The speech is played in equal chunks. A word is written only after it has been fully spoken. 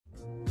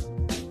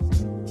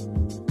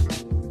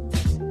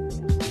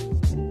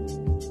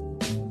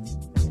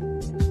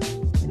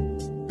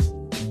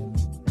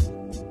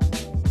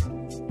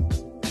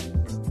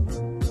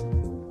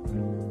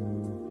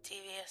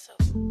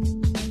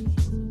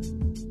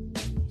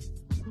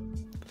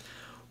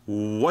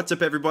What's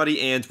up,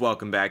 everybody, and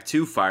welcome back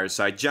to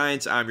Fireside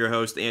Giants. I'm your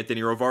host, Anthony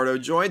Rovardo,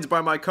 joined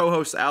by my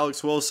co-host,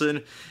 Alex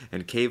Wilson,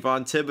 and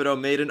Kayvon Thibodeaux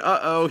made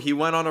an He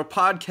went on a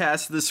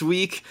podcast this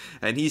week,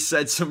 and he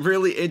said some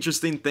really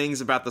interesting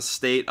things about the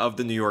state of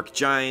the New York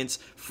Giants,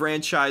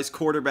 franchise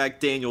quarterback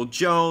Daniel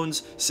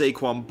Jones,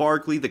 Saquon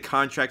Barkley, the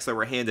contracts that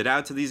were handed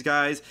out to these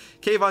guys.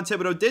 Kayvon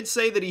Thibodeaux did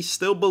say that he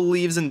still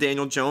believes in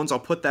Daniel Jones. I'll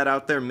put that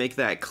out there and make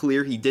that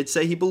clear. He did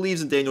say he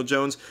believes in Daniel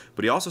Jones,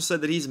 but he also said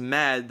that he's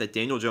mad that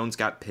Daniel Jones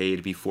got paid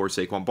before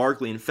Saquon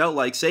Barkley and felt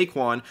like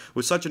Saquon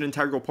was such an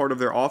integral part of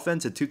their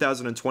offense in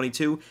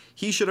 2022.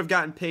 He should have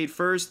gotten paid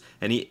first,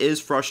 and he is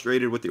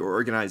frustrated with the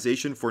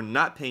organization for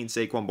not paying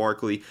Saquon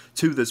Barkley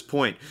to this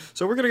point.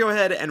 So we're going to go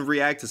ahead and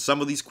react to some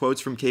of these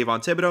quotes from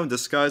Kayvon Thibodeaux and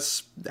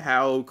discuss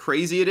how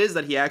crazy it is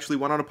that he actually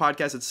went on a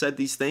podcast and said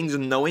these things,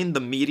 and knowing the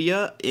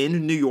media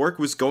in New York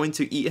was going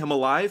to eat him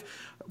alive.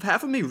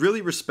 Half of me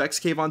really respects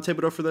Kayvon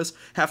Thibodeaux for this.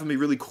 Half of me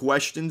really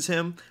questions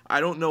him.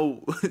 I don't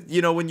know,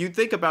 when you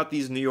think about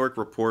these New York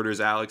reporters,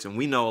 Alex, and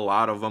we know a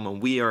lot of them,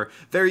 and we are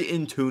very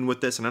in tune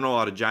with this, and I know a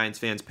lot of Giants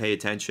fans pay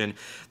attention.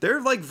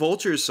 They're like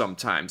vultures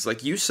sometimes.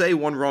 Like, you say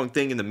one wrong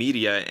thing in the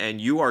media,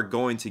 and you are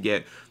going to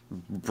get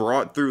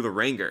brought through the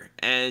ringer.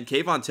 And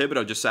Kayvon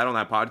Thibodeaux just sat on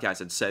that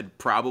podcast and said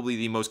probably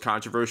the most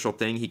controversial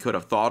thing he could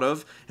have thought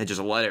of and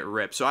just let it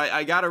rip. So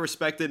I gotta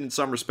respect it in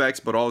some respects,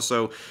 but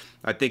also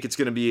I think it's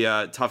going to be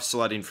tough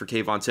sledding for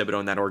Kayvon Thibodeaux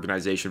and that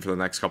organization for the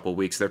next couple of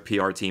weeks. Their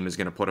PR team is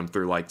going to put him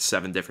through like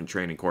 7 different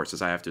training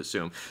courses, I have to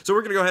assume. So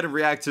we're going to go ahead and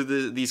react to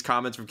these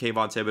comments from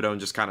Kayvon Thibodeaux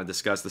and just kind of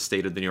discuss the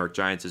state of the New York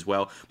Giants as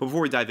well. But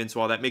before we dive into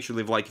all that, make sure to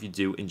leave a like if you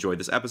do enjoy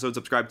this episode.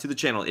 Subscribe to the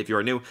channel if you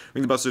are new.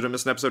 Ring the bell so you don't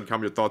miss an episode.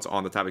 Comment your thoughts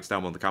on the topics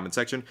down below in the comment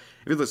section.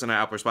 If you listen to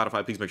Apple or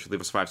Spotify, please make sure to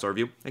leave us a 5-star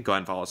review. And go ahead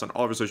and follow us on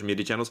all of our social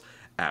media channels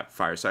at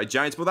Fireside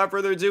Giants. But without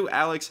further ado,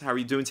 Alex, how are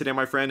you doing today,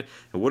 my friend?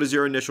 And what is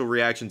your initial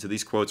reaction to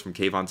these quotes from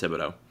Kayvon Thibodeaux?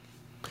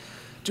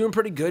 Doing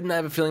pretty good, and I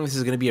have a feeling this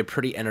is going to be a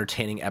pretty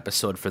entertaining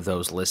episode for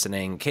those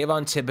listening.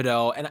 Kayvon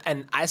Thibodeaux,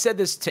 and I said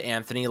this to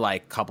Anthony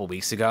like a couple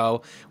weeks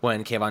ago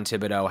when Kayvon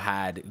Thibodeaux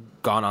had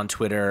gone on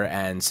Twitter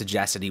and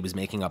suggested he was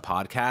making a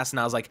podcast, and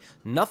I was like,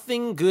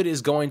 nothing good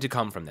is going to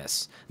come from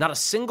this. Not a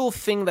single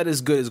thing that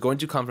is good is going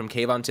to come from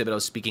Kayvon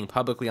Thibodeaux speaking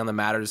publicly on the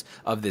matters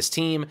of this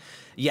team.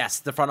 Yes,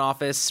 the front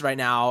office right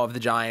now of the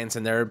Giants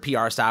and their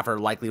PR staff are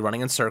likely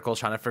running in circles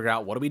trying to figure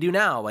out, what do we do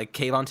now? Like,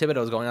 Kayvon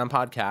Thibodeaux is going on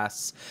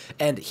podcasts.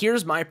 And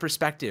here's my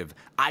perspective.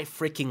 I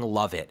freaking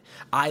love it.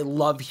 I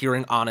love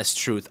hearing honest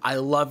truth. I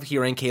love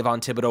hearing Kayvon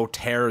Thibodeaux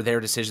tear their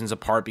decisions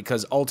apart,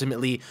 because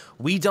ultimately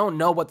we don't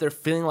know what they're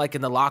feeling like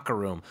in the locker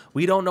room.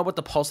 We don't know what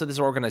the pulse of this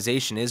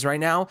organization is right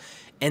now.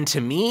 And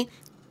to me,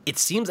 it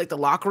seems like the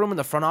locker room and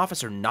the front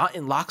office are not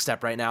in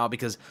lockstep right now,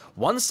 because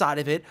one side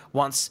of it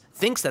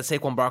thinks that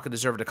Saquon Barkley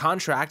deserved a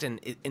contract, and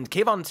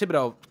Kayvon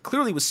Thibodeaux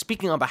clearly was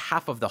speaking on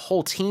behalf of the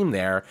whole team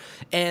there,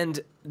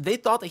 and they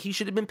thought that he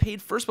should have been paid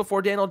first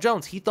before Daniel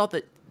Jones. He thought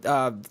that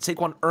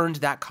Saquon earned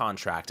that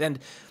contract. And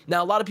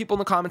now a lot of people in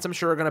the comments, I'm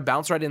sure, are going to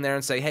bounce right in there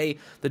and say, hey,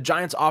 the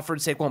Giants offered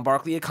Saquon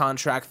Barkley a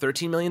contract,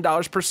 $13 million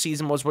per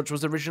season which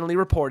was originally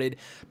reported.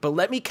 But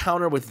let me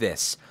counter with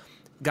this.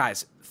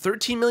 Guys,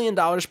 $13 million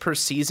per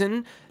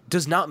season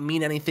does not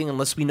mean anything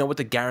unless we know what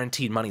the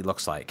guaranteed money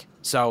looks like.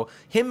 So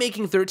him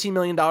making $13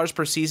 million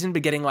per season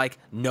but getting like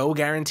no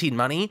guaranteed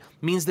money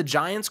means the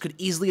Giants could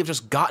easily have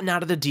just gotten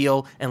out of the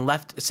deal and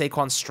left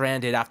Saquon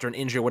stranded after an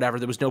injury or whatever.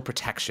 There was no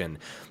protection.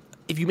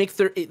 If you make,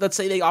 let's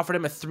say they offered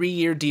him a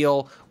 3-year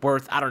deal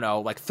worth, I don't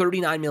know, like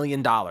 $39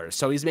 million.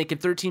 So he's making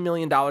 $13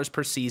 million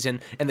per season,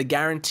 and the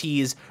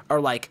guarantees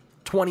are like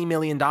 $20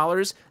 million.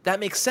 That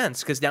makes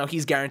sense, because now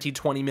he's guaranteed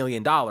 $20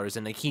 million,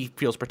 and like, he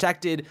feels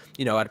protected,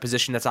 at a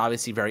position that's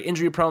obviously very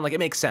injury prone. Like, it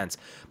makes sense.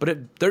 But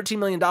at $13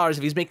 million,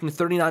 if he's making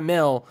 $39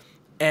 million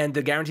and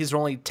the guarantees are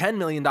only $10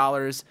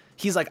 million,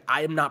 he's like,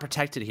 I am not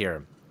protected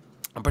here.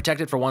 I'm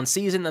protected for one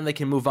season, then they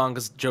can move on,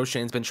 because Joe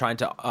Schoen's been trying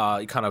to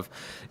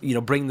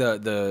bring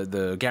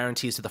the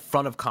guarantees to the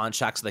front of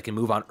contracts so they can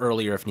move on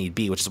earlier if need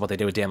be, which is what they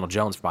did with Daniel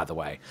Jones, by the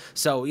way.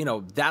 So,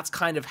 that's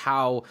kind of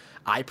how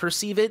I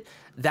perceive it.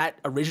 That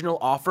original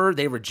offer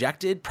they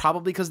rejected,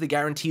 probably because the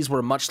guarantees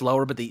were much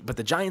lower, but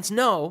the Giants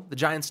know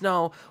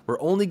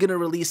we're only going to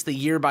release the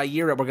year by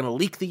year, we're going to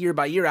leak the year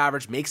by year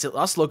average, makes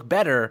us look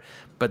better,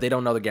 but they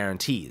don't know the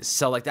guarantees.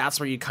 So like, that's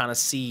where you kind of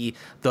see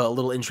the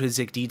little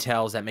intrinsic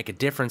details that make a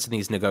difference in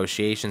these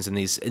negotiations and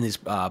these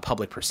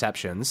public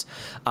perceptions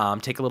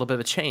take a little bit of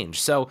a change.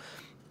 So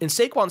in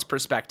Saquon's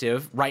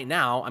perspective right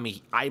now, I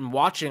mean,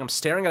 I'm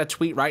staring at a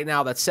tweet right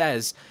now that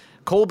says,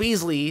 Cole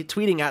Beasley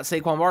tweeting at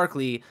Saquon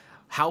Barkley,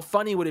 how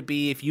funny would it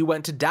be if you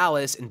went to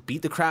Dallas and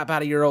beat the crap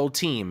out of your old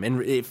team?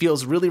 And it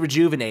feels really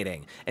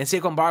rejuvenating. And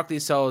Saquon Barkley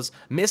says,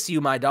 miss you,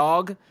 my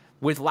dog,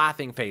 with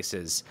laughing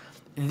faces.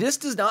 This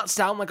does not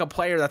sound like a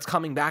player that's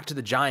coming back to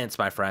the Giants,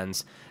 my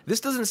friends.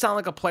 This doesn't sound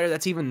like a player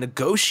that's even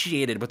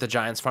negotiated with the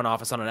Giants front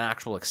office on an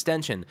actual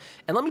extension.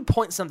 And let me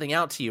point something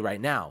out to you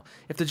right now.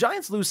 If the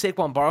Giants lose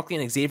Saquon Barkley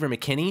and Xavier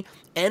McKinney,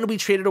 and we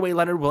traded away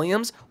Leonard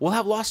Williams, we'll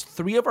have lost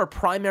 3 of our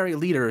primary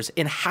leaders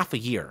in half a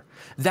year.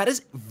 That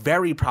is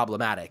very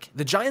problematic.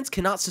 The Giants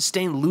cannot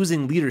sustain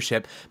losing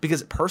leadership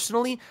because,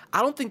 personally,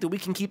 I don't think that we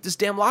can keep this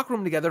damn locker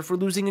room together for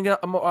losing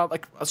a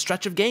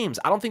stretch of games.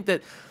 I don't think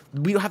that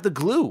we have the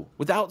glue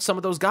without some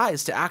of those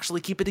guys to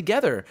actually keep it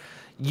together.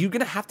 You're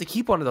going to have to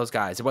keep one of those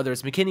guys, whether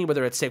it's McKinney,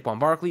 whether it's Saquon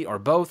Barkley, or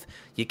both.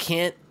 You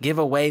can't give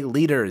away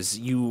leaders.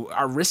 You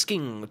are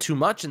risking too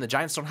much, and the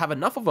Giants don't have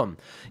enough of them.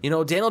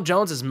 Daniel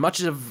Jones, as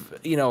much of,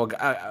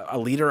 a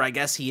leader, I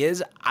guess he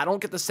is, I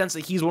don't get the sense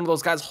that he's one of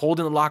those guys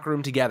holding the locker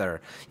room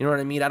together. You know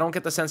what I mean? I don't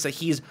get the sense that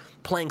he's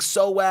playing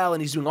so well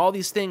and he's doing all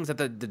these things that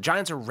the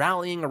Giants are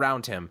rallying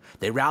around him.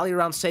 They rally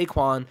around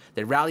Saquon.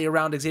 They rally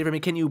around Xavier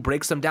McKinney, who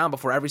breaks them down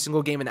before every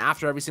single game and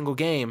after every single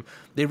game.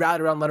 They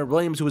rallied around Leonard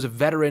Williams, who was a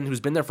veteran, who's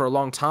been there for a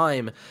long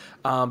time.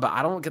 But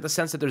I don't get the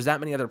sense that there's that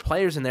many other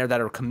players in there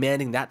that are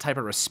commanding that type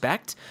of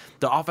respect.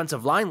 The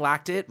offensive line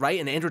lacked it, right?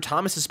 And Andrew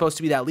Thomas is supposed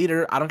to be that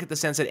leader. I don't get the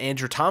sense that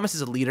Andrew Thomas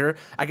is a leader.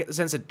 I get the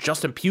sense that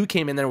Justin Pugh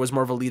came in there was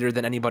more of a leader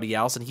than anybody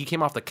else, and he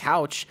came off the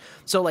couch.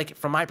 So,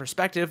 from my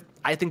perspective,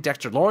 I think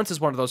Dexter Lawrence is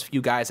one of those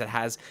few guys that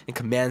has and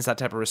commands that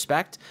type of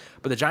respect.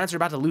 But the Giants are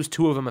about to lose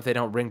 2 of them if they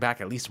don't bring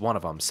back at least one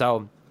of them.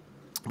 So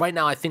right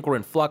now, I think we're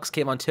in flux.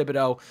 Kayvon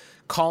Thibodeaux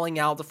calling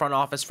out the front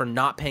office for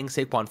not paying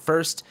Saquon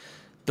first.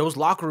 Those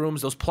locker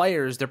rooms, those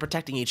players, they're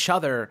protecting each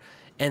other,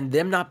 and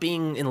them not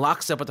being in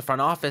lockstep with the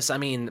front office, I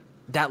mean,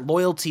 that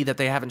loyalty that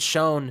they haven't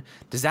shown,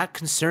 does that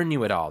concern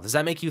you at all? Does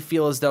that make you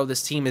feel as though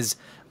this team is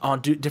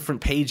on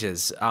different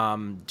pages?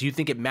 Do you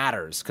think it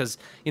matters? Because,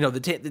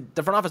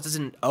 the front office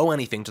doesn't owe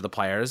anything to the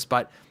players,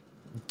 but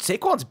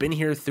Saquon's been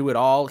here through it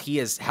all. He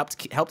has helped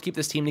keep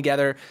this team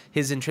together.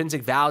 His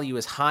intrinsic value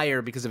is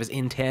higher because of his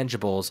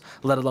intangibles,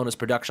 let alone his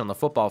production on the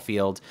football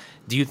field.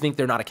 Do you think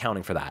they're not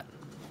accounting for that?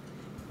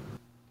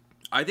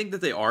 I think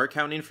that they are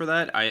accounting for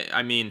that.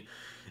 I mean,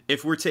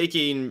 if we're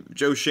taking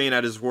Joe Schoen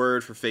at his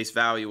word for face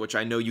value, which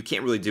I know you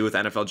can't really do with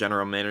NFL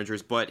general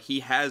managers, but he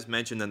has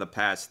mentioned in the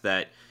past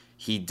that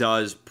he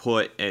does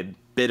put a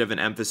bit of an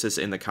emphasis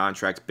in the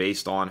contract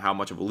based on how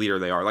much of a leader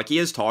they are. He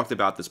has talked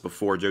about this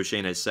before. Joe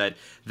Schoen has said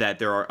that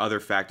there are other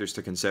factors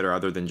to consider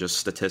other than just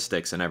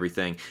statistics and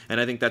everything. And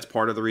I think that's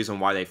part of the reason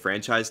why they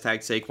franchise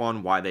tagged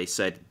Saquon, why they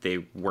said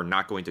they were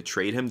not going to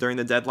trade him during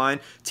the deadline.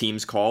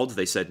 Teams called.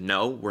 They said,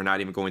 no, we're not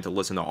even going to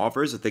listen to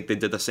offers. I think they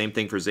did the same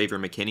thing for Xavier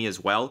McKinney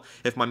as well,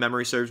 if my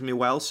memory serves me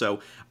well.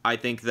 So I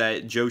think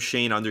that Joe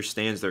Schoen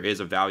understands there is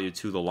a value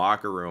to the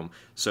locker room.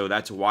 So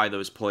that's why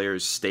those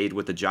players stayed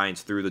with the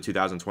Giants through the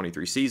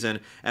 2023 season.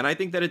 And I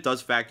think that it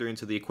does factor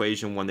into the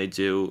equation when they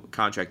do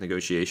contract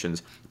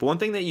negotiations. But one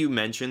thing that you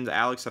mentioned,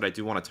 Alex, that I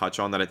do want to touch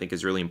on that I think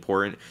is really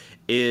important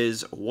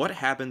is what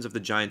happens if the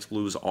Giants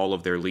lose all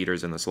of their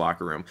leaders in this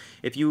locker room.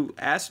 If you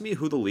asked me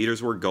who the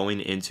leaders were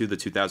going into the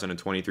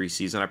 2023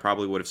 season, I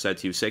probably would have said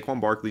to you Saquon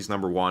Barkley's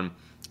number 1.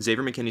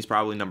 Xavier McKinney's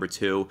probably number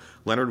 2.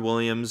 Leonard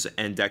Williams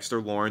and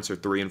Dexter Lawrence are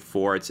 3 and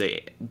 4. I'd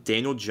say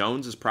Daniel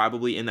Jones is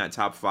probably in that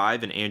top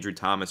 5, and Andrew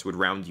Thomas would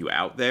round you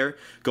out there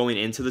going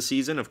into the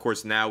season. Of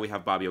course, now we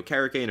have Bobby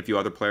Okereke and a few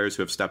other players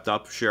who have stepped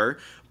up, sure.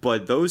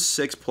 But those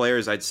 6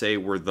 players, I'd say,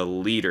 were the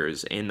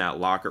leaders in that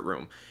locker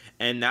room.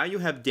 And now you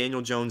have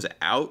Daniel Jones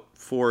out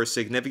for a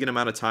significant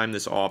amount of time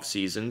this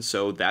offseason,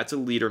 so that's a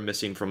leader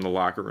missing from the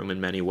locker room in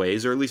many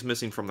ways, or at least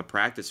missing from the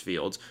practice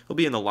fields. He'll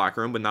be in the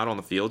locker room, but not on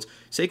the fields.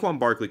 Saquon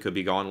Barkley could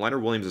be gone.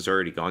 Leonard Williams is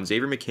already gone.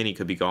 Xavier McKinney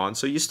could be gone.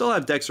 So you still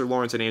have Dexter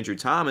Lawrence and Andrew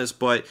Thomas,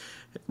 but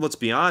let's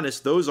be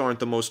honest, those aren't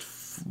the most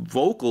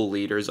vocal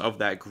leaders of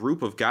that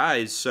group of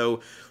guys.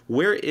 So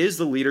where is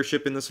the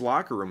leadership in this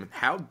locker room?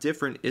 How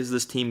different is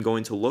this team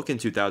going to look in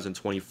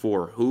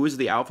 2024? Who is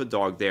the alpha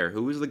dog there?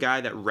 Who is the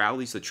guy that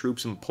rallies the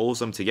troops and pulls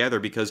them together?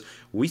 Because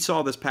we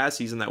saw this past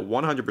season that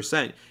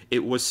 100%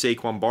 it was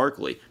Saquon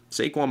Barkley.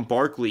 Saquon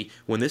Barkley,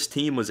 when this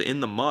team was in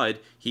the mud,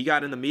 he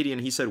got in the media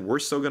and he said, we're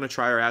still going to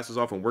try our asses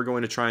off and we're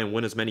going to try and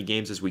win as many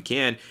games as we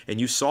can.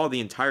 And you saw the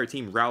entire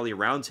team rally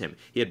around him.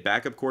 He had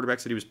backup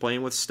quarterbacks that he was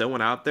playing with, still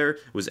went out there,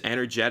 was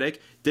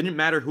energetic. Didn't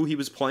matter who he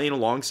was playing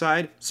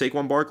alongside.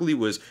 Saquon Barkley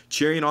was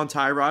cheering on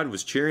Tyrod,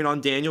 was cheering on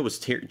Daniel, was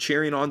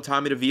cheering on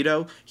Tommy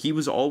DeVito. He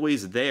was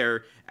always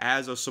there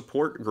as a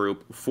support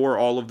group for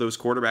all of those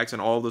quarterbacks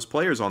and all of those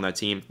players on that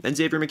team, and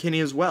Xavier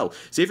McKinney as well.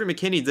 Xavier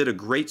McKinney did a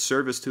great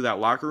service to that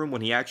locker room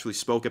when he actually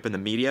spoke up in the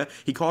media.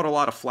 He caught a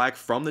lot of flack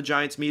from the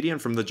Giants media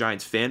and from the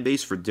Giants fan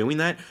base for doing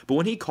that, but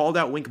when he called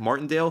out Wink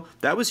Martindale,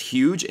 that was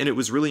huge, and it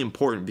was really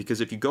important,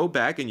 because if you go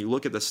back and you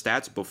look at the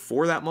stats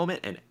before that moment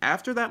and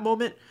after that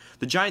moment,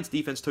 the Giants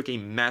defense took a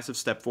massive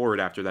step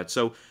forward after that.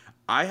 So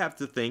I have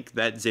to think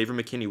that Xavier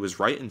McKinney was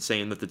right in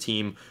saying that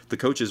the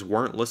coaches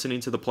weren't listening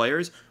to the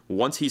players.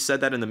 Once he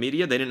said that in the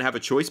media, they didn't have a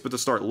choice but to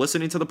start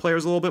listening to the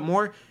players a little bit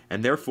more,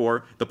 and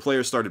therefore the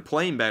players started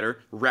playing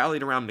better,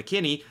 rallied around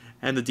McKinney,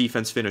 and the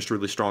defense finished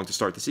really strong to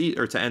start the season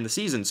or to end the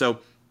season. So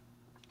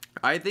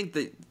I think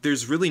that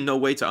there's really no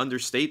way to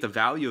understate the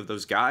value of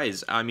those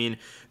guys. I mean,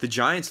 the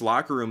Giants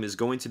locker room is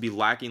going to be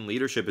lacking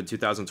leadership in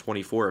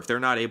 2024 if they're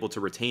not able to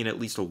retain at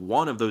least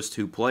one of those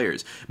two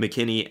players,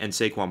 McKinney and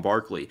Saquon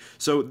Barkley.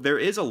 So there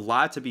is a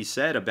lot to be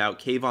said about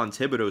Kayvon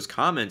Thibodeaux's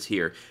comments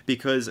here,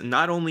 because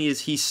not only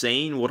is he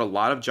saying what a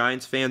lot of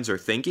Giants fans are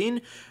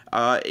thinking,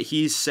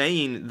 he's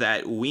saying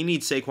that we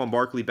need Saquon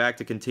Barkley back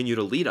to continue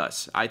to lead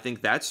us. I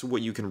think that's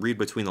what you can read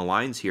between the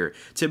lines here.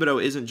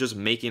 Thibodeaux isn't just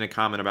making a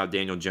comment about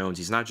Daniel Jones.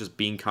 He's not just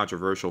being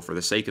controversial for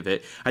the sake of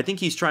it. I think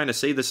he's trying to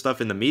say this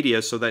stuff in the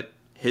media so that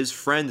his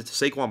friend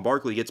Saquon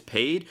Barkley gets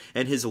paid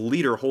and his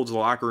leader holds the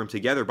locker room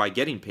together by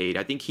getting paid.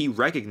 I think he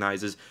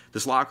recognizes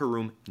this locker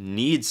room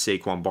needs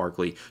Saquon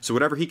Barkley. So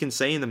whatever he can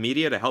say in the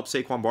media to help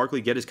Saquon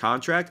Barkley get his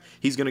contract,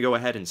 he's going to go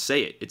ahead and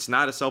say it. It's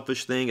not a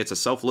selfish thing. It's a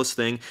selfless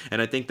thing.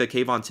 And I think that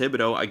Kayvon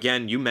Thibodeaux,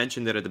 again, you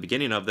mentioned it at the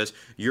beginning of this,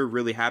 you're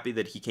really happy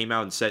that he came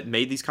out and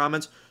made these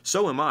comments.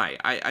 So am I.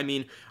 I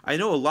mean, I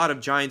know a lot of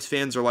Giants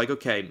fans are like,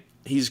 okay,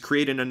 he's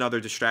creating another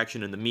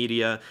distraction in the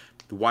media.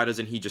 Why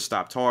doesn't he just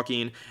stop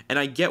talking? And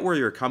I get where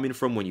you're coming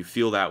from when you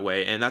feel that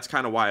way, and that's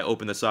kind of why I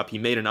opened this up. He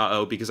made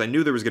an because I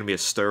knew there was going to be a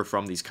stir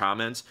from these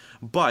comments.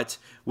 But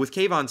with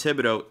Kayvon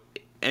Thibodeaux,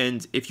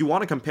 and if you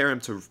want to compare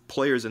him to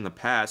players in the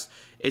past,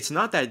 it's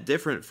not that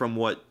different from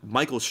what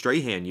Michael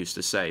Strahan used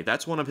to say.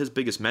 That's one of his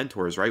biggest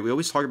mentors, right? We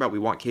always talk about we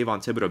want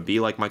Kayvon Thibodeaux to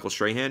be like Michael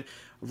Strahan.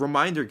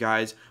 Reminder,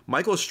 guys,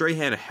 Michael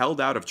Strahan held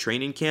out of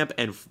training camp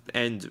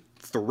and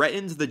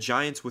threatened the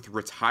Giants with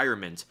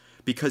retirement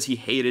because he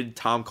hated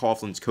Tom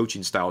Coughlin's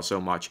coaching style so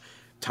much.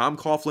 Tom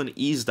Coughlin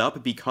eased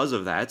up because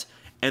of that,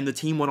 and the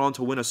team went on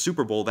to win a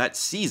Super Bowl that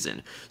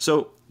season.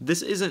 So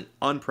this isn't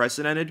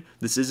unprecedented.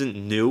 This isn't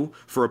new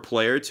for a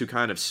player to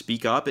kind of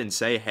speak up and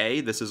say,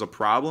 hey, this is a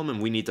problem and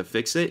we need to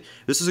fix it.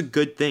 This is a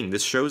good thing.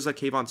 This shows that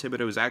Kayvon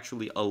Thibodeaux is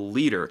actually a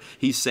leader.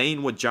 He's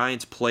saying what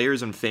Giants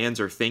players and fans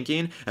are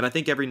thinking, and I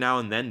think every now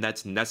and then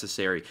that's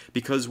necessary,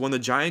 because when the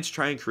Giants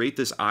try and create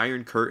this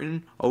iron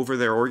curtain over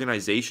their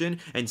organization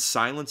and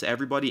silence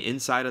everybody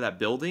inside of that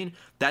building,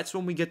 that's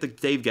when we get the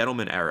Dave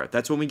Gettleman era.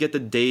 That's when we get the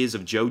days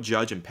of Joe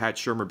Judge and Pat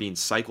Shurmur being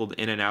cycled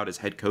in and out as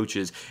head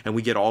coaches, and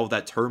we get all of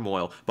that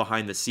turmoil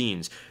behind the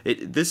scenes.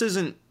 This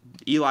isn't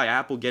Eli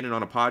Apple getting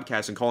on a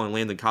podcast and calling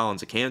Landon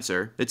Collins a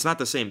cancer. It's not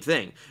the same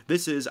thing.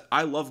 This is,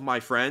 I love my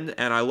friend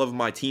and I love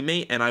my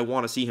teammate and I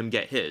want to see him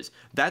get his.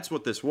 That's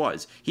what this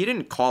was. He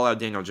didn't call out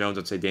Daniel Jones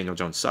and say Daniel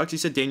Jones sucks. He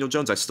said, Daniel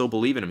Jones, I still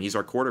believe in him. He's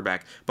our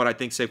quarterback, but I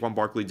think Saquon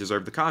Barkley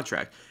deserved the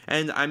contract.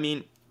 And I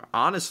mean,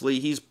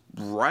 honestly, he's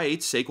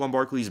right. Saquon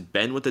Barkley's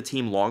been with the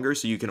team longer,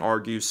 so you can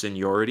argue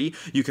seniority.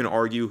 You can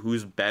argue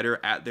who's better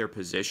at their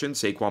position.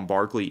 Saquon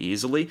Barkley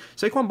easily.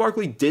 Saquon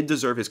Barkley did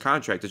deserve his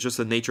contract. It's just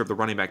the nature of the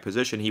running back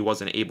position. He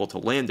wasn't able to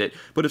land it.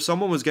 But if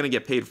someone was going to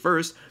get paid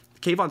first,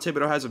 Kayvon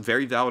Thibodeaux has a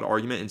very valid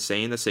argument in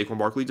saying that Saquon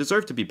Barkley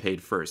deserved to be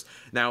paid first.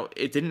 Now,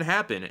 it didn't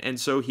happen, and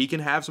so he can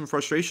have some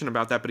frustration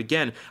about that. But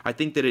again, I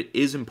think that it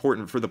is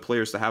important for the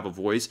players to have a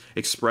voice,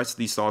 express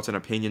these thoughts and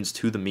opinions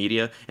to the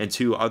media and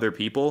to other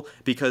people,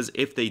 because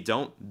if they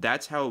don't,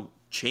 that's how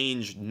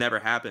change never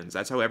happens.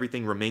 That's how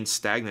everything remains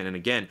stagnant. And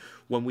again,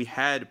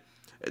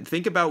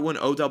 think about when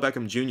Odell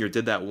Beckham Jr.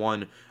 did that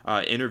one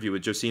interview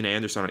with Josina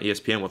Anderson on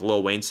ESPN with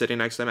Lil Wayne sitting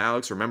next to him,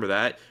 Alex. Remember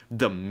that?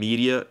 The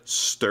media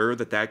stir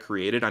that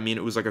created. I mean,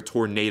 it was like a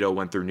tornado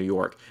went through New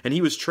York. And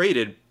he was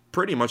traded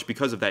pretty much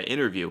because of that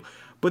interview.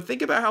 But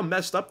think about how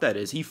messed up that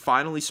is. He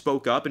finally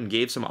spoke up and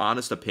gave some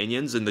honest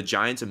opinions, and the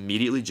Giants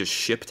immediately just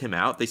shipped him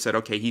out. They said,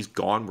 okay, he's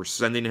gone. We're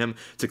sending him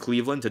to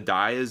Cleveland to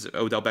die, as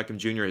Odell Beckham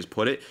Jr. has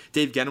put it.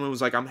 Dave Gettleman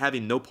was like, I'm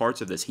having no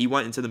parts of this. He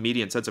went into the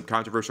media and said some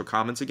controversial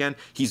comments again.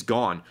 He's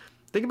gone.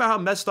 Think about how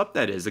messed up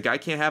that is. The guy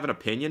can't have an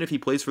opinion if he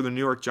plays for the New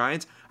York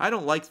Giants. I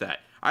don't like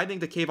that. I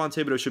think that Kayvon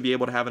Thibodeaux should be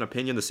able to have an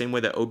opinion the same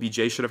way that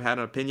OBJ should have had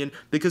an opinion,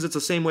 because it's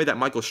the same way that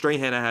Michael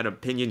Strahan had an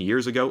opinion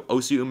years ago.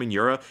 Osi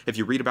Umenyiora, if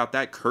you read about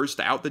that, cursed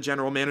out the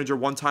general manager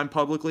one time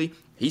publicly.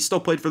 He still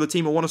played for the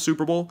team and won a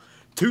Super Bowl.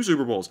 2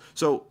 Super Bowls.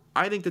 So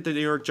I think that the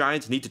New York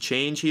Giants need to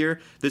change here.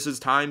 This is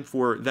time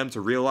for them to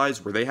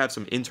realize where they have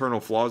some internal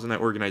flaws in that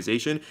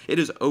organization. It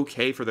is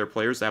okay for their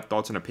players to have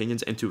thoughts and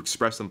opinions and to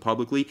express them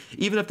publicly,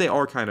 even if they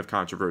are kind of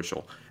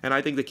controversial. And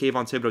I think that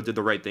Kayvon Thibodeaux did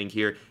the right thing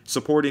here,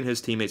 supporting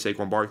his teammate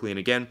Saquon Barkley. And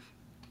again,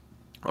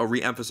 I'll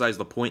reemphasize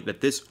the point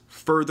that this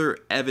further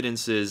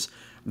evidences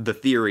the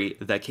theory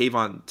that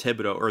Kayvon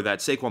Thibodeaux, or that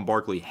Saquon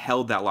Barkley,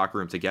 held that locker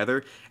room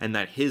together, and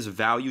that his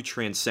value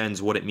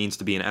transcends what it means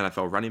to be an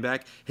NFL running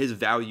back. His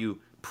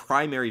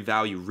primary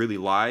value really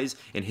lies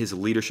in his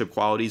leadership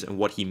qualities and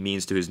what he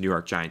means to his New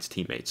York Giants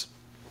teammates.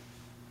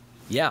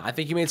 Yeah, I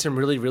think you made some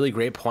really, really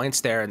great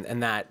points there,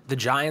 and that the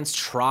Giants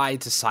try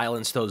to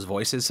silence those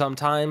voices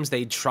sometimes.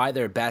 They try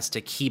their best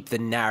to keep the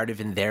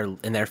narrative in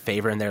their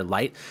favor, in their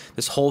light.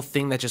 This whole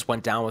thing that just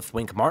went down with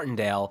Wink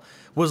Martindale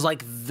was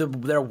like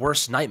their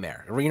worst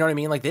nightmare. You know what I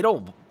mean? Like,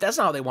 that's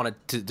not how they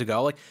wanted to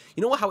go. Like,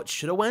 you know how it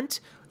should have went?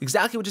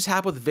 Exactly what just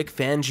happened with Vic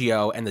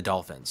Fangio and the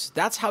Dolphins.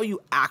 That's how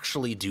you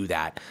actually do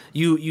that.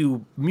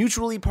 You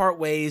mutually part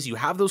ways, you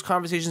have those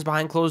conversations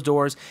behind closed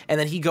doors, and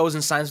then he goes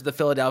and signs with the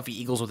Philadelphia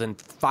Eagles within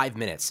 5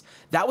 minutes.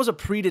 That was a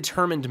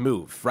predetermined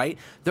move, right?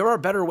 There are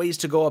better ways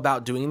to go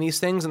about doing these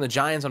things, and the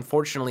Giants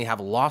unfortunately have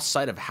lost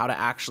sight of how to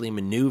actually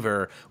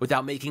maneuver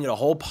without making it a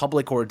whole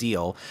public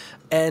ordeal.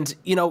 And,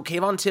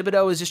 Kayvon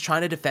Thibodeaux is just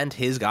trying to defend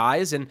his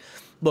guys, and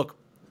look,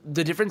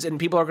 the difference, and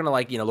people are going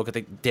to look at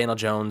the Daniel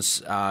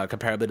Jones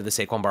comparably to the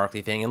Saquon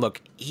Barkley thing. And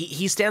look,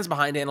 he stands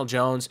behind Daniel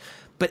Jones,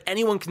 but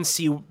anyone can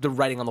see the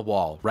writing on the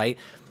wall, right?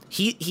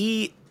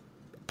 He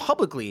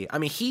publicly,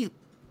 he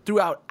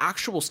threw out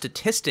actual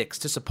statistics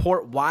to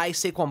support why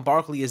Saquon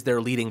Barkley is their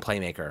leading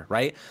playmaker,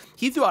 right?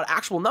 He threw out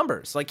actual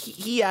numbers. Like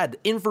he had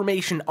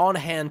information on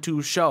hand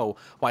to show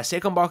why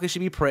Saquon Barkley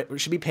should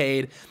be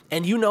paid.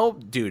 And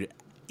dude,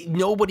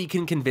 nobody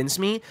can convince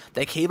me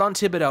that Kayvon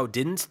Thibodeaux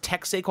didn't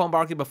text Saquon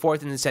Barkley before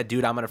and said,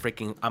 dude, I'm going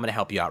to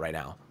help you out right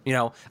now.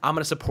 I'm going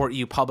to support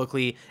you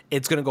publicly.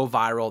 It's going to go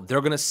viral.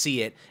 They're going to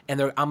see it. And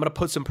I'm going to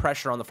put some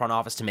pressure on the front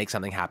office to make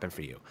something happen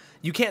for you.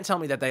 You can't tell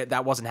me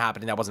that wasn't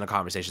happening. That wasn't a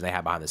conversation they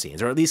had behind the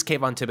scenes. Or at least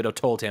Kayvon Thibodeaux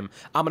told him,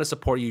 I'm going to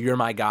support you. You're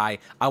my guy.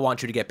 I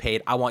want you to get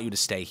paid. I want you to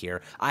stay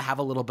here. I have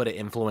a little bit of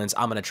influence.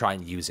 I'm going to try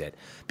and use it.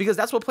 Because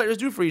that's what players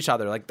do for each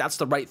other. Like, that's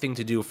the right thing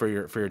to do for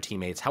your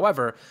teammates.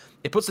 However,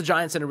 it puts the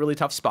Giants in a really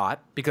tough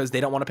spot because they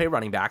don't want to pay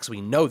running backs.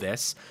 We know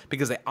this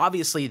because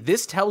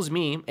this tells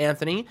me,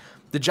 Anthony,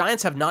 the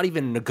Giants have not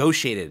even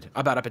negotiated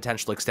about a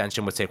potential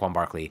extension with Saquon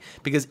Barkley,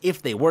 because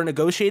if they were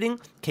negotiating,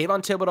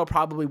 Kayvon Thibodeaux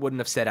probably wouldn't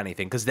have said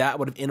anything because that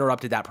would have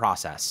interrupted that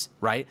process,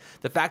 right?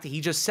 The fact that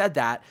he just said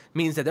that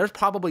means that there's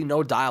probably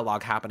no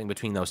dialogue happening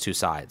between those two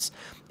sides.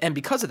 And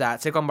because of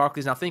that, Saquon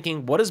Barkley is now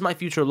thinking, what does my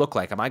future look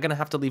like? Am I going to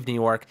have to leave New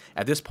York?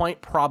 At this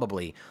point,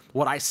 probably.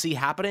 What I see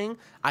happening,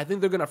 I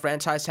think they're going to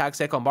franchise tag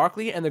Saquon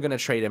Barkley and they're going to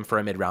trade him for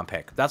a mid-round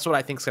pick. That's what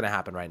I think is going to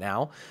happen right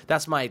now.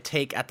 That's my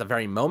take at the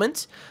very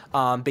moment,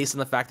 based on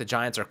the fact that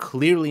Giants are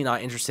clearly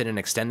not interested in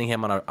extending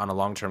him on a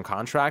long-term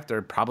contract.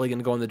 They're probably going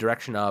to go in the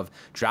direction of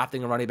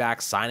drafting a running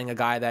back, signing a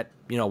guy that,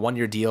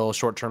 one-year deal,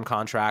 short-term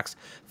contracts,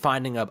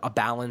 finding a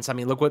balance.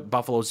 Look what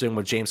Buffalo's doing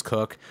with James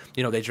Cook.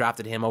 They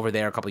drafted him over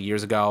there a couple of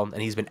years ago,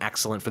 and he's been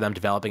excellent for them,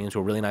 developing into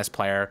a really nice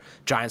player.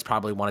 Giants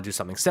probably want to do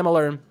something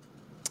similar.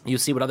 You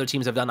see what other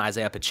teams have done,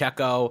 Isaiah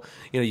Pacheco,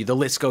 the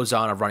list goes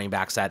on of running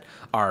backs that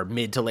are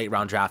mid to late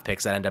round draft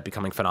picks that end up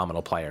becoming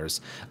phenomenal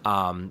players.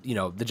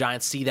 The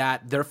Giants see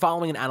that. They're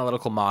following an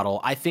analytical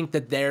model. I think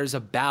that there's a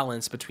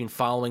balance between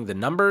following the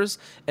numbers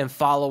and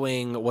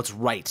following what's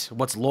right,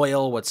 what's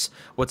loyal, what's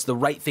the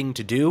right thing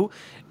to do.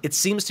 It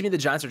seems to me the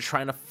Giants are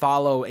trying to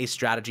follow a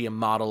strategy, a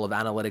model of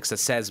analytics that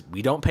says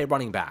we don't pay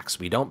running backs,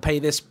 we don't pay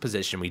this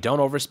position, we don't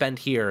overspend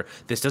here,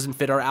 this doesn't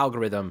fit our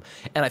algorithm.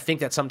 And I think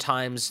that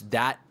sometimes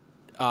that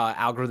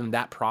algorithm,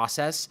 that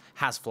process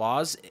has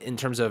flaws in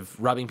terms of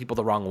rubbing people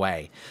the wrong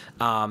way.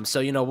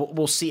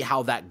 We'll see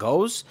how that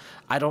goes.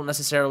 I don't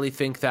necessarily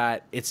think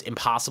that it's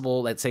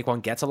impossible that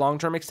Saquon gets a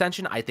long-term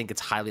extension. I think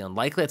it's highly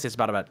unlikely. I'd say it's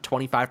about a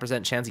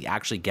 25% chance he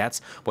actually gets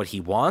what he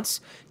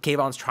wants.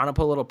 Kayvon's trying to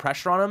put a little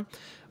pressure on him.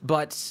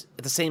 But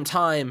at the same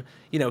time,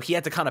 he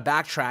had to kind of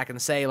backtrack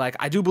and say,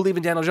 I do believe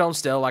in Daniel Jones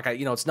still.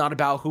 It's not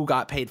about who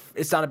got paid.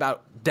 It's not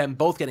about them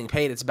both getting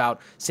paid. It's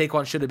about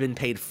Saquon should have been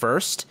paid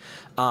first.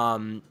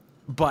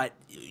 But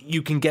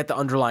you can get the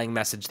underlying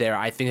message there.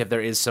 I think that there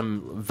is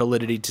some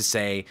validity to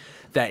say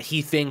that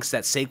he thinks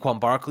that Saquon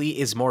Barkley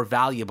is more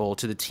valuable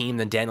to the team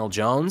than Daniel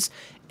Jones.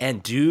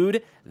 And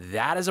dude,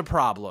 that is a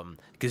problem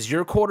because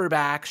your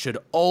quarterback should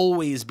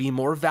always be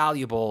more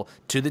valuable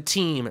to the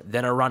team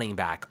than a running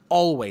back.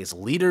 Always,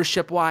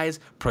 leadership-wise,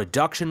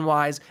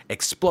 production-wise,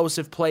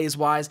 explosive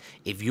plays-wise.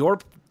 If your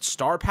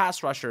star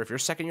pass rusher, if your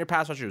second-year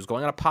pass rusher who's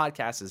going on a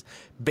podcast is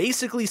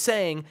basically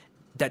saying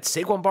that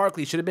Saquon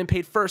Barkley should have been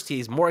paid first,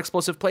 he's more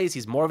explosive plays,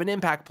 he's more of an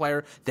impact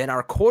player than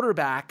our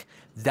quarterback,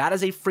 that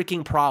is a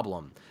freaking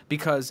problem.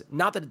 Because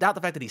not the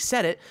fact that he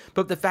said it,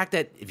 but the fact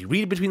that if you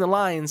read between the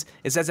lines,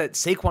 it says that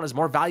Saquon is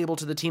more valuable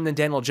to the team than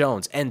Daniel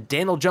Jones. And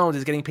Daniel Jones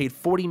is getting paid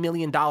 $40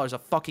 million a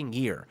fucking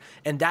year.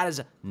 And that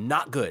is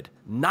not good.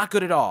 Not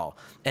good at all.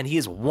 And he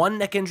is one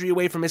neck injury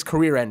away from his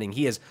career ending.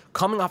 He is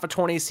coming off a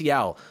torn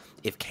ACL.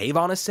 If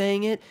Kayvon is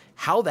saying it,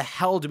 how the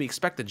hell do we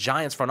expect the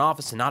Giants front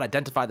office to not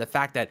identify the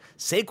fact that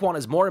Saquon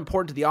is more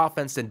important to the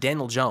offense than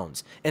Daniel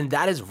Jones? And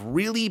that is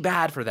really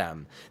bad for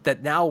them.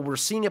 That now we're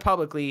seeing it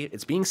publicly.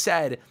 It's being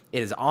said.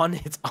 It's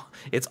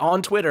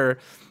on Twitter.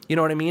 You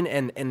know what I mean?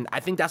 And I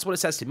think that's what it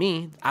says to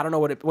me. I don't know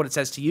what it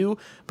says to you,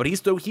 but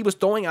he was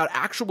throwing out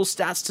actual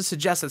stats to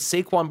suggest that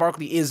Saquon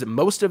Barkley is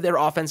most of their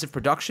offensive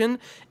production,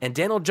 and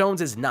Daniel Jones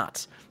is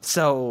not.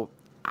 So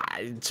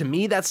to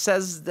me, that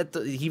says that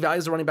he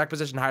values the running back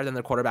position higher than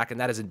their quarterback, and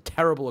that is a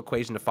terrible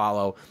equation to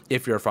follow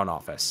if you're a front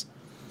office.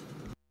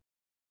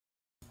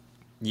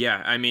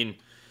 Yeah,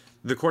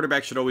 The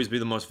quarterback should always be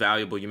the most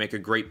valuable. You make a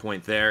great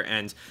point there.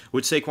 And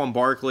with Saquon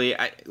Barkley,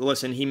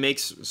 listen, he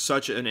makes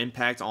such an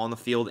impact on the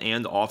field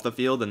and off the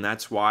field, and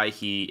that's why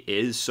he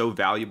is so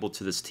valuable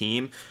to this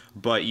team.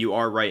 But you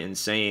are right in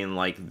saying,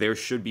 like, there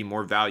should be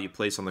more value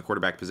placed on the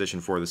quarterback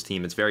position for this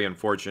team. It's very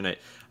unfortunate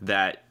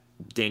that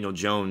Daniel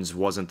Jones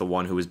wasn't the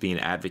one who was being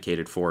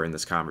advocated for in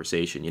this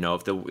conversation. You know,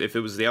 if it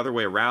was the other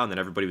way around and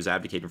everybody was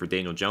advocating for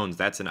Daniel Jones,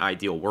 that's an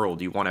ideal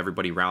world. You want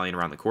everybody rallying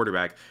around the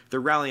quarterback. They're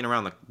rallying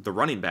around the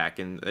running back,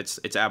 and it's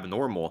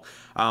abnormal.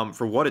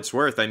 For what it's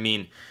worth, I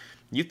mean,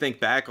 you think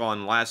back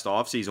on last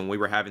offseason, we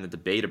were having the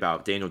debate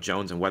about Daniel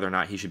Jones and whether or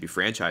not he should be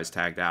franchise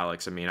tagged,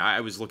 Alex. I mean,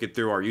 I was looking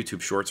through our YouTube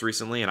shorts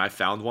recently, and I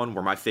found one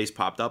where my face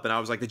popped up, and I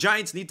was like, the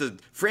Giants need to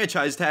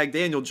franchise tag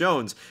Daniel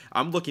Jones.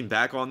 I'm looking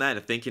back on that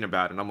and thinking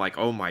about it, and I'm like,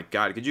 oh my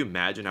God, could you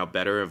imagine how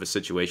better of a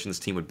situation this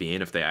team would be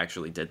in if they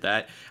actually did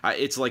that?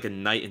 It's like a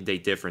night and day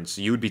difference.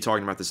 You would be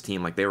talking about this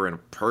team like they were in a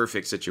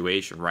perfect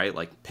situation, right?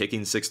 Like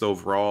picking 6th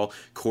overall,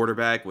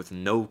 quarterback with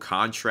no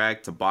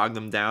contract to bog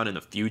them down in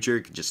the future,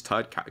 could just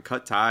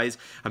cut ties.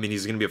 I mean,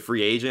 he's going to be a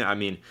free agent. I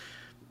mean,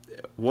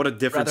 what a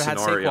different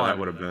scenario that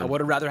would have been. I would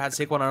have rather had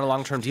Saquon on a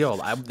long-term deal.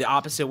 The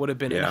opposite would have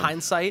been, in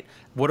hindsight,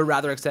 would have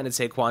rather extended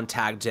Saquon,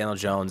 tagged Daniel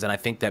Jones, and I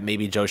think that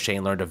maybe Joe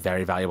Schoen learned a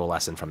very valuable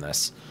lesson from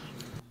this.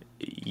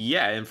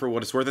 Yeah, and for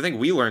what it's worth, I think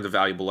we learned a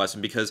valuable lesson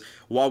because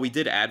while we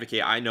did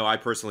advocate, I know I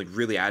personally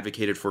really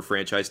advocated for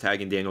franchise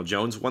tagging Daniel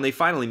Jones. When they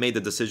finally made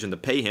the decision to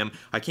pay him,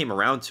 I came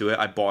around to it.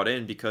 I bought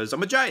in because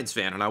I'm a Giants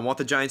fan and I want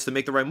the Giants to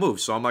make the right move.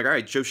 So I'm like, all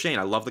right, Joe Schoen,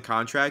 I love the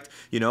contract.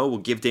 You know, we'll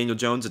give Daniel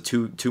Jones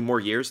two more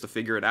years to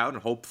figure it out,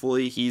 and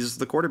hopefully he's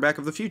the quarterback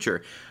of the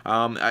future.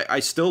 I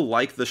still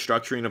like the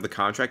structuring of the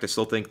contract. I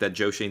still think that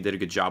Joe Schoen did a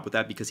good job with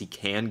that because he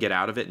can get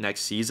out of it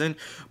next season.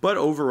 But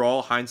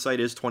overall, hindsight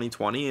is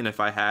 2020, and if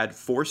I had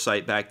foresight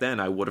back then,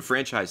 I would have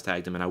franchise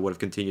tagged him and I would have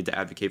continued to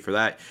advocate for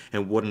that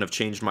and wouldn't have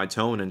changed my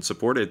tone and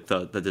supported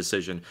the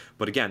decision.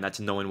 But again,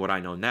 that's knowing what I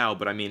know now.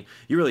 But I mean,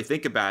 you really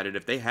think about it,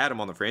 if they had him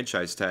on the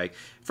franchise tag,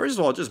 first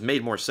of all, it just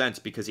made more sense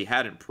because he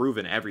hadn't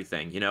proven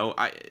everything, you know.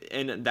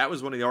 And that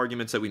was one of the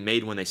arguments that we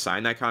made when they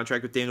signed that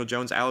contract with Daniel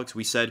Jones, Alex.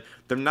 We said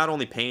they're not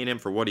only paying him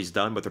for what he's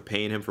done, but they're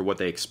paying him for what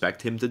they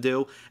expect him to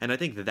do. And I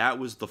think that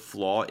was the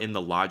flaw in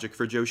the logic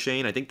for Joe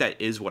Schoen. I think that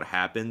is what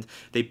happened.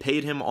 They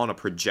paid him on a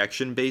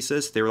projection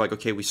basis. They were like,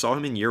 okay, we saw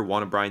him in year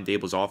one of Brian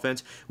Dable's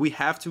offense. We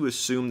have to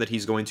assume that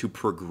he's going to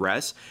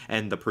progress,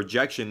 and the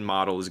projection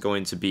model is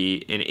going to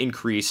be an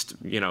increased,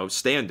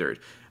 standard.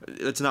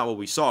 That's not what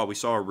we saw. We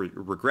saw a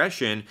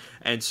regression,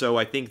 and so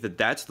I think that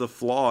that's the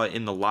flaw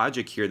in the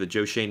logic here that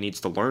Joe Schoen needs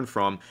to learn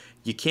from.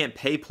 You can't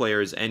pay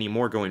players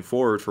anymore going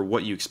forward for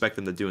what you expect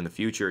them to do in the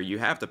future. You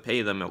have to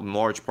pay them in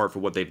large part for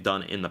what they've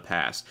done in the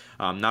past,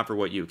 not for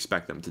what you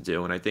expect them to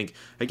do. And I think,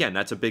 again,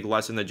 that's a big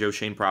lesson that Joe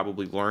Schoen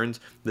probably learned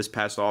this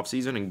past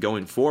offseason, and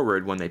going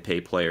forward when they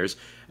pay players.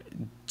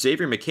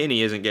 Xavier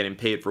McKinney isn't getting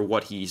paid for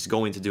what he's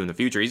going to do in the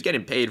future. He's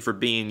getting paid for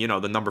being,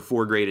 the number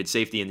 4 graded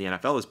safety in the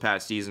NFL this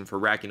past season, for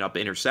racking up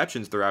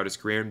interceptions throughout his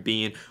career and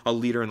being a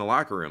leader in the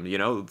locker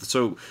room,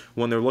 So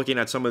when they're looking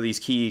at some of these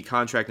key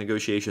contract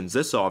negotiations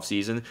this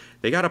offseason,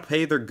 they got to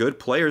pay their good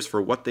players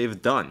for what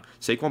they've done.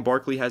 Saquon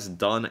Barkley has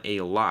done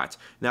a lot.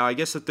 Now, I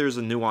guess that there's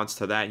a nuance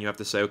to that, and you have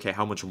to say, okay,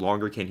 how much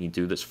longer can he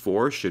do this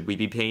for? Should we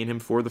be paying him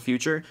for the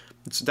future?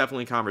 It's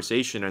definitely a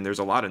conversation, and there's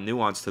a lot of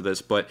nuance to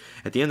this, but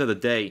at the end of the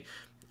day,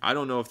 I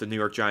don't know if the New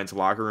York Giants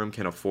locker room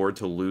can afford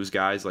to lose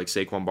guys like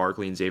Saquon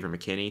Barkley and Xavier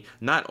McKinney.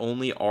 Not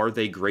only are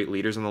they great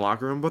leaders in the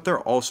locker room, but they're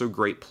also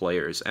great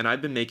players. And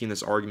I've been making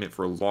this argument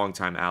for a long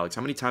time, Alex.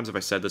 How many times have I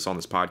said this on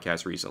this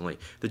podcast recently?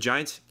 The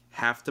Giants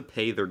have to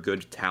pay their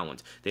good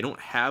talent. They don't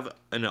have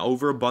an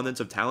overabundance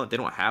of talent. They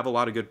don't have a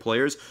lot of good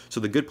players. So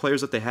the good players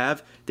that they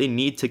have, they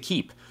need to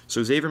keep.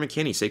 So Xavier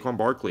McKinney, Saquon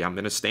Barkley, I'm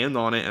going to stand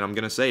on it, and I'm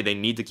going to say they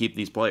need to keep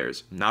these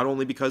players. Not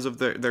only because of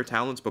their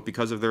talents, but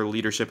because of their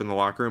leadership in the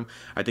locker room.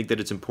 I think that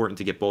it's important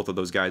to get both of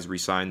those guys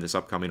re-signed this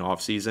upcoming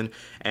offseason.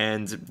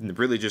 And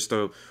really just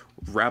to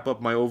wrap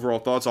up my overall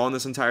thoughts on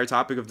this entire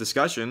topic of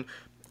discussion,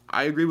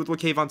 I agree with what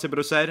Kayvon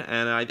Thibodeaux said,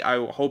 and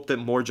I hope that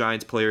more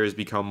Giants players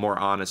become more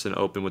honest and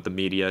open with the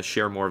media,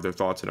 share more of their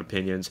thoughts and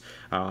opinions.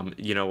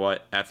 You know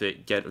what? F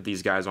it. Get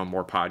these guys on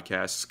more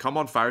podcasts. Come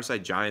on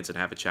Fireside Giants and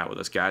have a chat with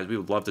us, guys. We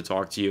would love to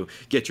talk to you.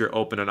 Get your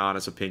open and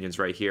honest opinions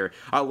right here.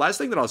 Last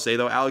thing that I'll say,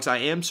 though, Alex, I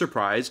am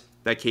surprised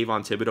that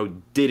Kayvon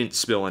Thibodeaux didn't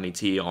spill any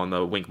tea on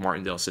the Wink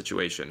Martindale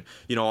situation.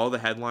 All the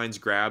headlines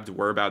grabbed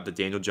were about the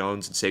Daniel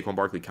Jones and Saquon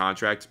Barkley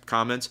contract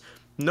comments.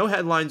 No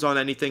headlines on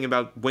anything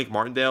about Wink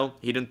Martindale.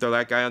 He didn't throw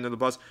that guy under the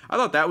bus. I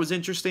thought that was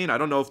interesting. I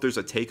don't know if there's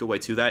a takeaway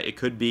to that. It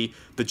could be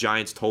the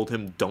Giants told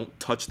him, don't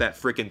touch that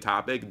freaking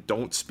topic.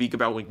 Don't speak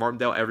about Wink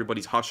Martindale.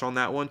 Everybody's hush on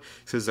that one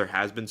because there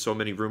has been so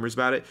many rumors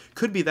about it.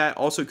 Could be that.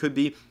 Also could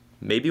be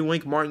maybe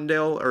Wink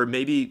Martindale, or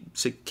maybe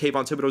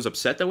Kayvon Thibodeaux's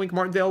upset that Wink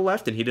Martindale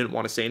left and he didn't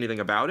want to say anything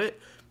about it.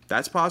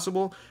 That's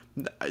possible.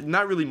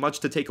 Not really much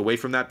to take away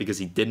from that because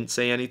he didn't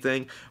say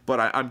anything, but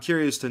I'm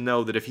curious to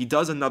know that if he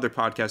does another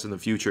podcast in the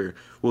future,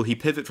 will he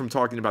pivot from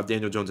talking about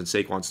Daniel Jones and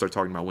Saquon and start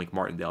talking about Wink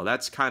Martindale?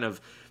 That's kind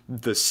of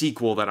the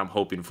sequel that I'm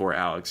hoping for,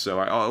 Alex. So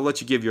I'll let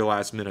you give your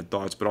last minute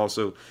thoughts, but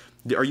also,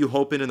 are you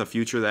hoping in the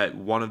future that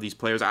one of these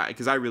players,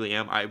 because I really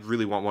am, I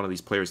really want one of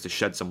these players to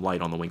shed some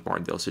light on the Wink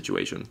Martindale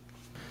situation?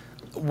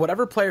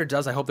 Whatever player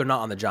does, I hope they're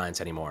not on the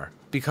Giants anymore,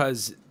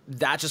 because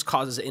that just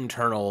causes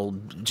internal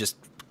just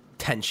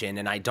tension,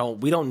 and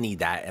we don't need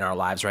that in our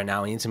lives right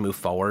now. We need to move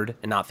forward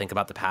and not think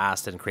about the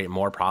past and create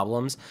more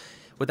problems.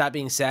 With that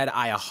being said,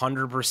 I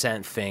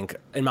 100% think,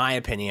 in my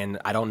opinion,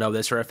 I don't know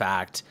this for a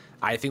fact,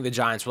 I think the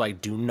Giants were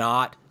like, do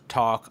not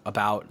talk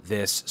about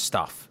this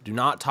stuff. Do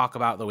not talk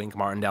about the Wink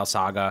Martindale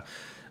saga.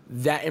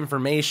 That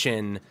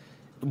information,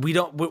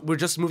 we're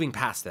just moving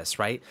past this,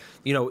 right?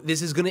 You know,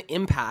 this is going to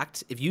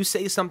impact, if you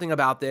say something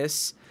about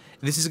this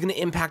is going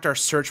to impact our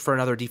search for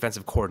another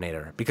defensive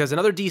coordinator, because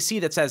another DC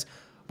that says,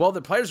 well,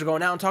 the players are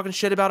going out and talking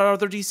shit about our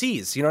other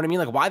DCs. You know what I mean?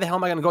 Like, why the hell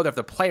am I going to go there if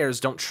the players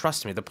don't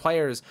trust me? The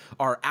players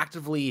are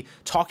actively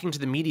talking to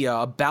the media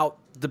about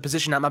the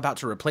position I'm about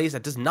to replace.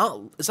 It's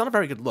not a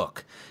very good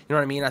look. You know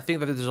what I mean? I think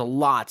that there's a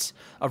lot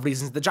of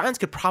reasons. The Giants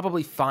could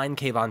probably fine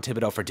Kayvon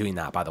Thibodeaux for doing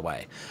that, by the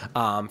way,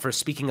 for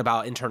speaking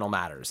about internal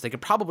matters. They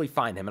could probably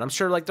fine him. And I'm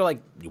sure they're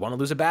like, you want to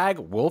lose a bag?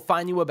 We'll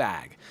fine you a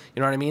bag. You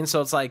know what I mean? So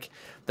it's like,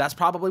 that's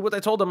probably what they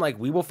told him. Like,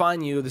 we will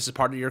fine you. This is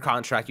part of your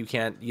contract. You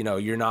can't,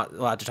 you're not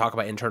allowed to talk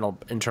about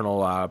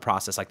internal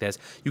process like this.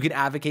 You can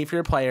advocate for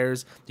your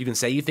players. You can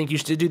say you think you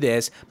should do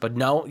this, but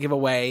don't give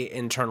away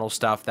internal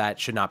stuff that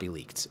should not be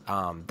leaked.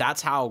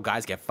 That's how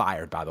guys get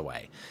fired, by the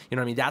way. You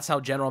know what I mean? That's how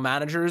general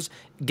managers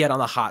get on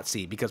the hot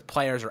seat, because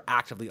players are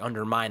actively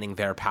undermining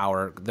their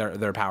power,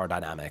 their power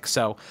dynamic.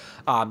 So,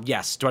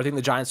 yes, do I think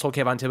the Giants told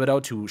Kayvon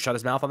Thibodeaux to shut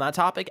his mouth on that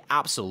topic?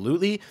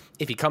 Absolutely.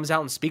 If he comes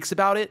out and speaks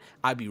about it,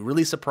 I'd be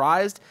really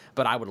surprised,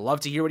 but I would love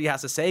to hear what he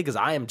has to say, because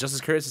I am just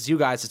as curious as you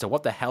guys as to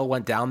what the hell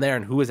went down there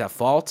and who is at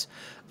fault.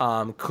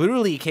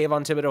 Clearly,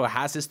 Kayvon Thibodeaux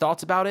has his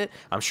thoughts about it.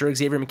 I'm sure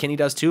Xavier McKinney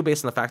does too,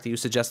 based on the fact that you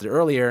suggested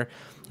earlier.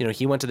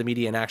 He went to the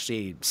media and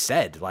actually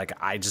said, like,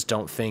 I just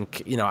don't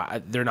think,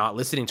 they're not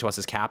listening to us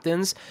as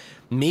captains.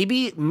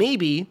 Maybe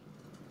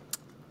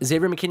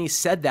Xavier McKinney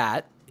said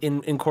that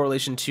in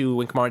correlation to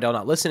Wink Martindale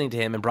not listening to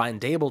him, and Brian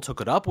Daboll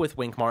took it up with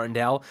Wink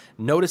Martindale,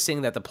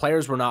 noticing that the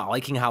players were not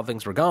liking how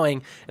things were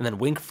going, and then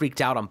Wink freaked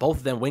out on both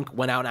of them. Wink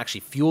went out and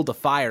actually fueled the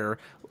fire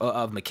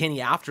of McKinney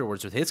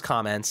afterwards with his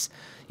comments.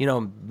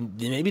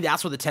 Maybe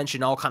that's where the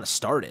tension all kind of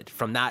started,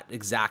 from that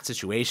exact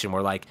situation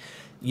where, like,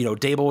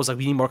 Daboll was like,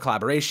 we need more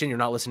collaboration. You're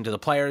not listening to the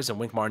players. And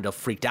Wink Martindale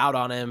freaked out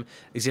on him.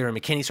 Xavier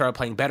McKinney started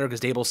playing better because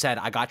Daboll said,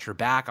 I got your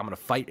back. I'm going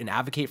to fight and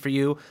advocate for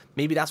you.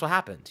 Maybe that's what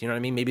happened. You know what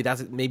I mean? Maybe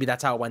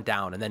that's how it went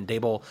down. And then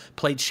Daboll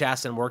played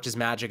chess and worked his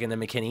magic. And then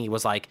McKinney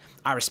was like,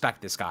 I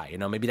respect this guy.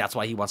 Maybe that's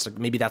why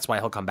maybe that's why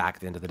he'll come back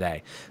at the end of the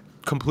day.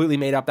 Completely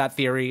made up that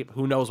theory.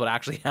 Who knows what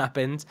actually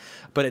happened?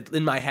 But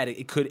in my head,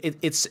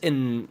 it's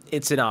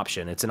an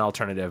option. It's an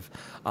alternative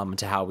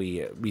to how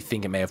we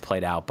think it may have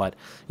played out. But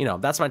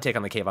that's my take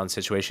on the Kayvon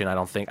situation.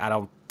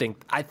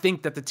 I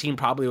think that the team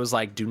probably was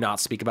like, do not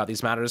speak about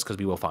these matters because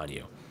we will fine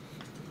you.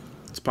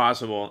 It's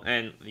possible.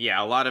 And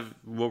yeah, a lot of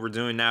what we're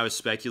doing now is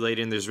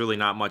speculating. There's really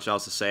not much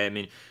else to say. I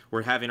mean,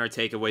 we're having our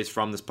takeaways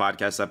from this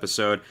podcast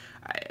episode.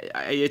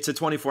 It's a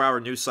 24-hour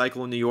news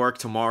cycle in New York.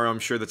 Tomorrow, I'm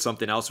sure that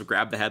something else will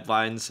grab the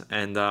headlines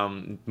and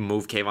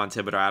move Kayvon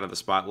Thibodeaux out of the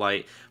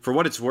spotlight. For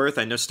what it's worth,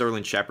 I know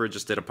Sterling Shepard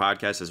just did a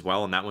podcast as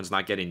well, and that one's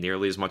not getting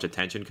nearly as much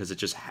attention because it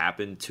just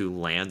happened to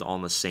land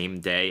on the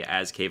same day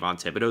as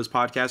Kayvon Thibodeaux's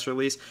podcast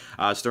release.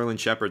 Sterling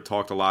Shepard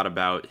talked a lot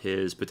about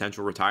his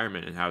potential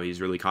retirement and how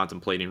he's really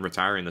contemplating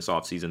retiring this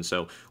offseason.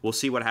 So we'll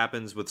see what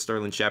happens with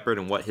Sterling Shepard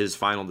and what his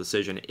final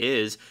decision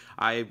is.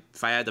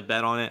 If I had to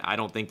bet on it, I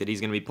don't think that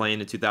he's going to be playing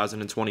in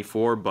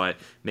 2024, but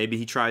maybe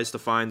he tries to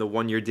find the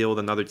one-year deal with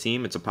another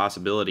team. It's a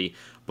possibility.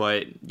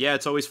 But yeah,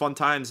 it's always fun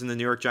times in the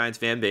New York Giants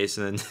fan base,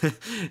 and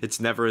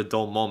it's never a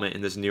dull moment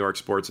in this New York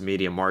sports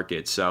media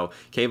market. So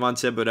Kayvon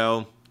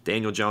Thibodeaux,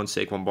 Daniel Jones,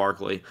 Saquon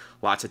Barkley,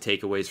 lots of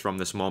takeaways from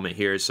this moment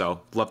here. So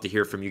love to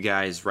hear from you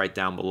guys right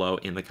down below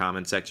in the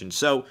comment section.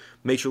 So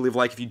make sure to leave a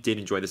like if you did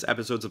enjoy this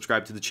episode.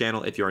 Subscribe to the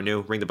channel if you are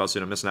new. Ring the bell so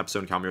you don't miss an episode,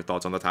 and comment your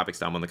thoughts on the topics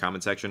down in the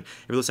comment section.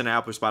 If you're listening to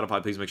Apple or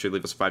Spotify, please make sure to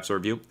leave us a 5-star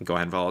review. And go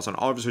ahead and follow us on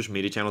all of our social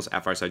media channels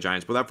at Fireside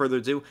Giants. Without further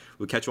ado,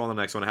 we'll catch you all on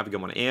the next one. Have a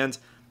good one, and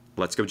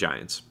let's go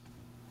Giants.